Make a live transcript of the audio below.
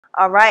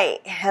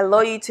Alright,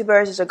 hello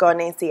YouTubers, it's your girl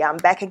Nancy. I'm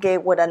back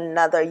again with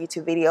another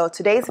YouTube video.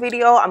 Today's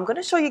video, I'm going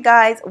to show you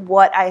guys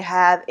what I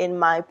have in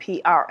my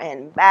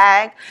PRN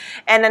bag.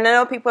 And I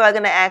know people are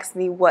going to ask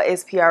me what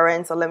is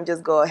PRN, so let me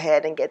just go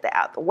ahead and get that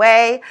out the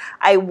way.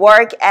 I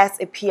work as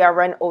a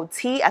PRN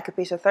OT,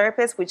 occupational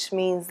therapist, which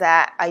means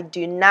that I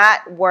do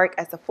not work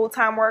as a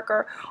full-time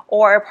worker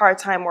or a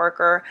part-time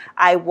worker.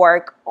 I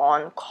work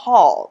on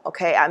call,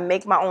 okay? I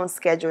make my own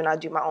schedule and I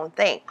do my own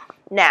thing.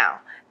 Now,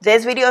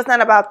 this video is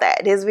not about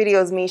that. This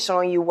video is me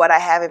showing you what I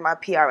have in my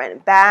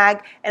PRN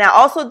bag. And I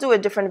also do a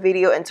different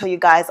video and tell you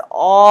guys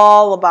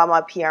all about my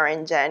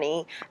PRN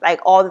journey, like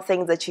all the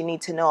things that you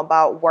need to know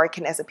about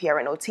working as a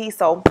PRN OT.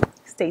 So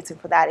stay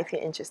tuned for that if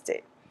you're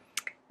interested.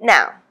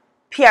 Now,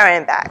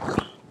 PRN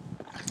bag.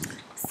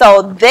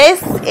 So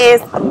this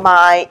is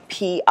my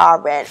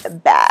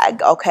PRN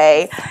bag,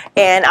 okay?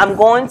 And I'm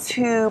going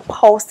to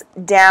post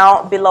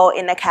down below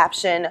in the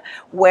caption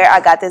where I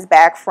got this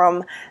bag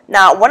from.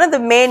 Now, one of the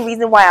main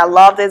reasons why I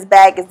love this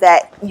bag is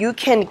that you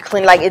can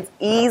clean, like it's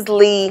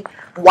easily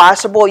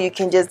washable. You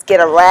can just get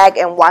a rag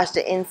and wash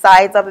the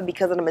insides of it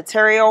because of the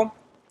material.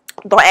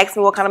 Don't ask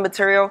me what kind of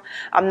material.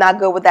 I'm not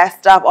good with that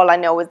stuff. All I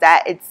know is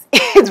that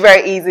it's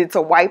very easy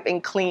to wipe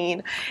and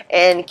clean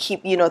and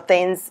keep, you know,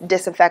 things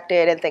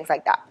disinfected and things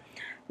like that.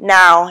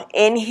 Now,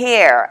 in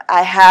here,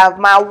 I have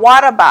my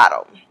water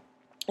bottle,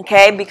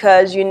 okay,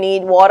 because you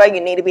need water.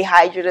 You need to be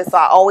hydrated, so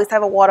I always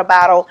have a water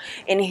bottle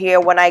in here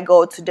when I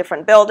go to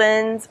different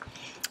buildings.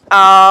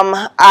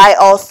 I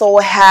also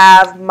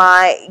have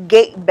my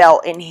gait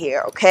belt in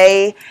here,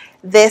 okay.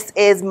 This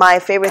is my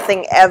favorite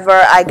thing ever.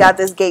 I got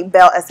this gait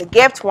belt as a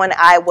gift when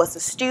I was a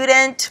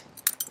student.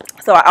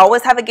 So I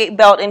always have a gait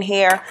belt in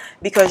here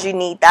because you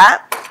need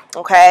that,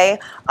 okay?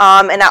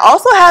 And I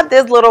also have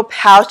this little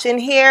pouch in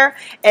here.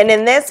 And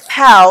in this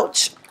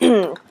pouch,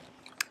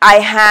 I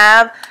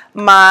have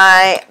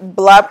my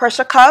blood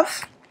pressure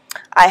cuff.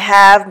 I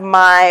have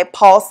my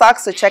pulse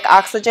ox to check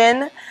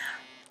oxygen.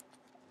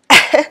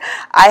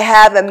 I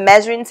have a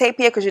measuring tape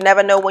here because you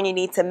never know when you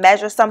need to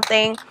measure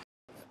something.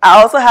 I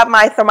also have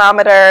my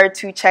thermometer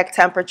to check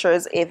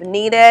temperatures if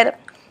needed.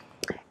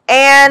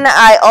 And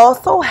I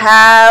also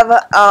have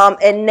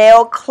a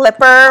nail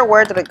clipper.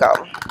 Where did it go?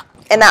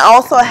 And I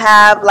also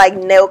have like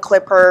nail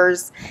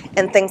clippers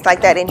and things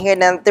like that in here.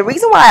 Now, the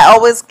reason why I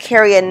always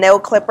carry a nail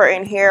clipper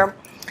in here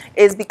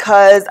is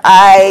because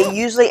I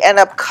usually end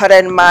up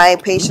cutting my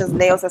patients'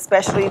 nails,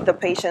 especially the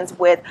patients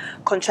with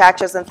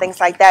contractures and things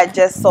like that,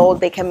 just so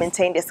they can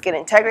maintain their skin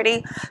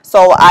integrity.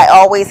 So I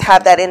always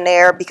have that in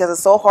there because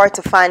it's so hard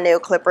to find nail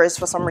clippers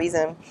for some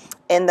reason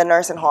in the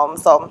nursing home.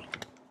 So,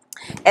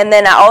 and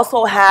then I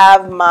also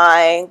have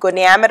my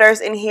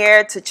goniometers in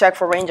here to check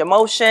for range of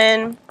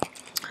motion.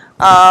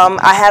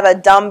 I have a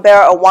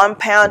dumbbell, a 1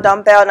 pound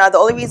dumbbell. Now the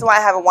only reason why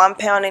I have a 1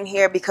 pound in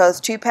here because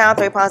 2 pounds,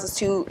 3 pounds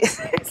is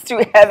it's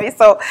too heavy.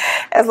 So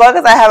as long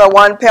as I have a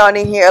 1 pound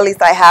in here, at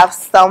least I have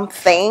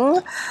something.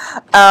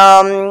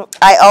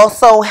 I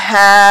also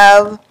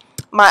have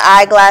my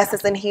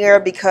eyeglasses in here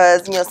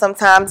because, you know,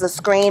 sometimes the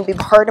screen be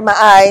hurting my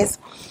eyes.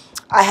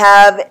 I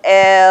have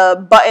a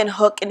button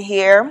hook in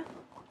here.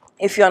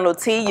 If you're on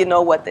OT, you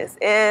know what this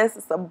is.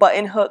 It's a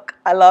button hook.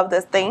 I love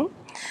this thing.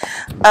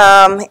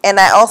 And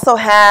I also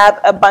have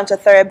a bunch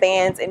of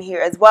TheraBands in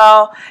here as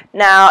well.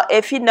 Now,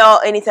 if you know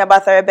anything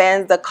about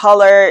TheraBands, the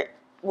color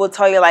will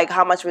tell you like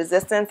how much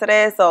resistance it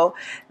is. So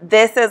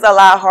this is a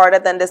lot harder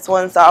than this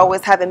one. So I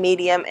always have a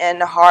medium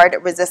and a hard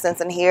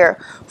resistance in here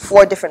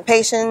for different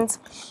patients.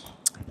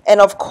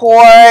 And of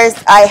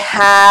course, I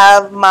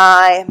have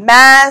my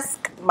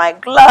mask, my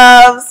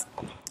gloves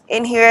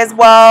in here as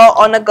well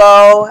on the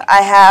go.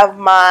 I have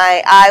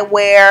my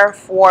eyewear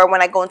for when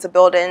I go into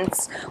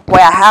buildings where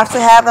I have to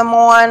have them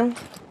on.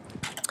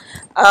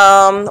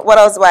 What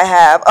else do I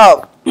have?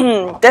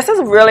 Oh, this is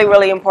really,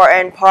 really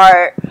important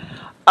part.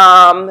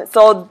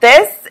 So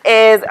this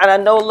is, and I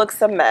know it looks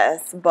a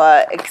mess,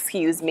 but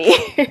excuse me.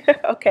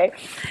 Okay.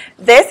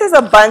 This is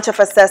a bunch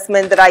of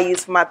assessment that I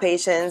use for my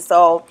patients.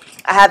 So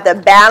I have the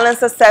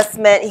balance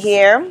assessment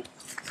here.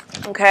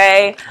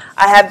 Okay.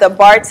 I have the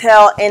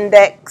Bartell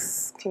index.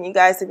 Can you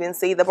guys even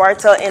see the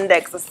Bartell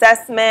Index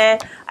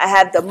assessment? I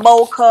have the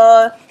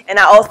MOCA, and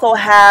I also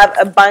have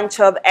a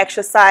bunch of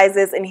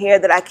exercises in here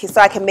that I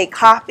can make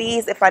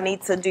copies if I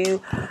need to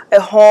do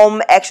a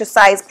home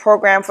exercise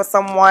program for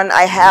someone.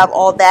 I have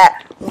all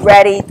that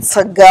ready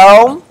to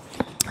go.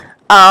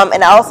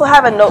 And I also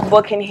have a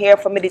notebook in here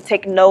for me to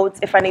take notes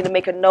if I need to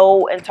make a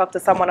note and talk to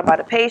someone about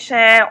a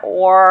patient,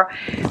 or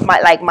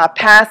my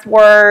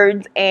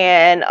passwords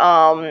and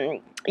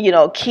you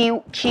know,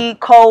 key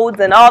codes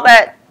and all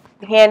that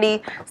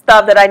handy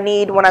stuff that I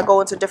need when I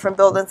go into different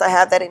buildings. I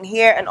have that in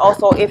here. And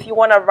also if you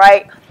want to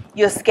write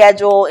your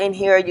schedule in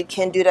here, you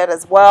can do that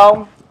as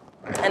well.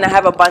 And I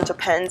have a bunch of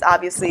pens,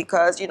 obviously,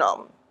 because, you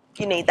know,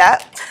 you need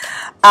that.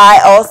 I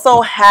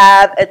also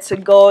have a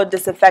to-go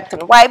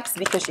disinfectant wipes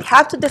because you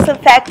have to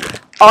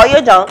disinfect all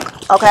your junk,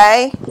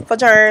 okay, for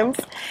germs.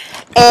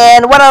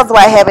 And what else do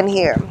I have in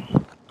here?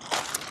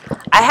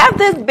 I have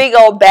this big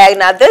old bag.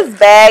 Now this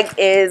bag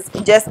is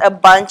just a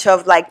bunch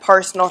of like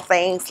personal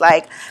things.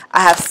 Like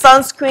I have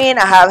sunscreen,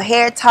 I have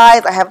hair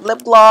ties, I have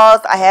lip gloss,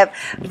 I have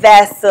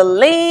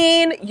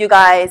Vaseline. You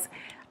guys,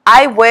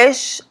 I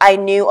wish I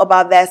knew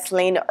about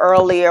Vaseline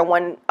earlier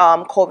when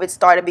COVID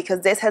started,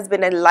 because this has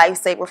been a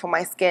lifesaver for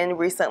my skin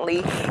recently.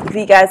 If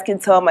you guys can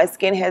tell, my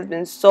skin has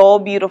been so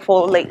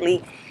beautiful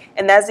lately,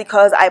 and that's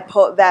because I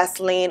put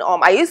Vaseline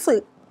on. I used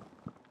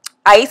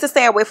to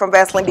stay away from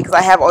Vaseline because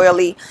I have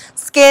oily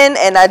skin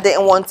and I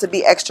didn't want to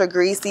be extra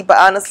greasy. But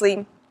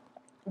honestly,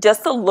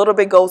 just a little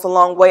bit goes a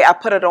long way. I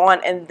put it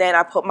on and then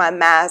I put my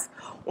mask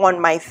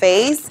on my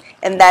face,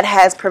 and that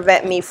has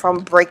prevented me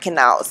from breaking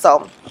out.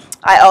 So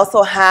I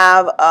also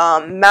have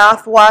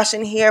mouthwash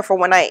in here for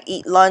when I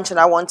eat lunch and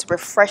I want to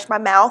refresh my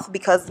mouth,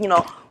 because, you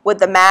know, with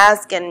the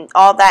mask and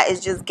all that,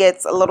 it just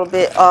gets a little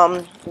bit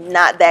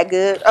not that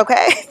good,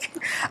 okay?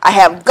 I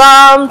have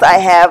gums, I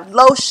have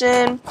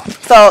lotion.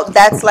 So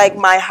that's like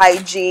my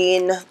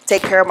hygiene,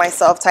 take care of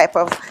myself type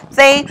of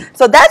thing.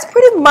 So that's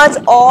pretty much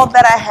all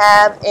that I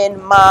have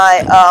in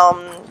my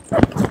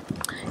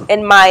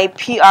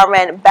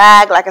PRN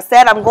bag. Like I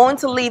said, I'm going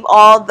to leave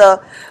all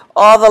the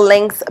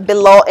links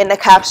below in the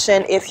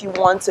caption if you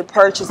want to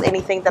purchase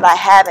anything that I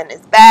have in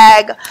this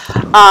bag.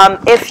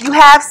 If you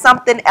have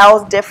something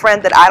else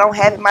different that I don't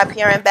have in my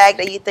PRN bag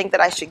that you think that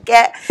I should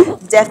get,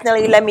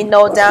 definitely let me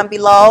know down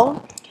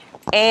below.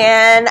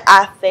 And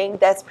I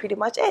think that's pretty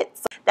much it.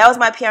 So that was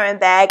my PRN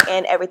bag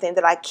and everything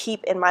that I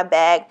keep in my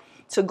bag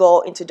to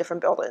go into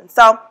different buildings.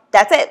 So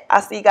that's it.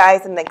 I'll see you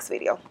guys in the next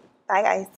video. Bye guys.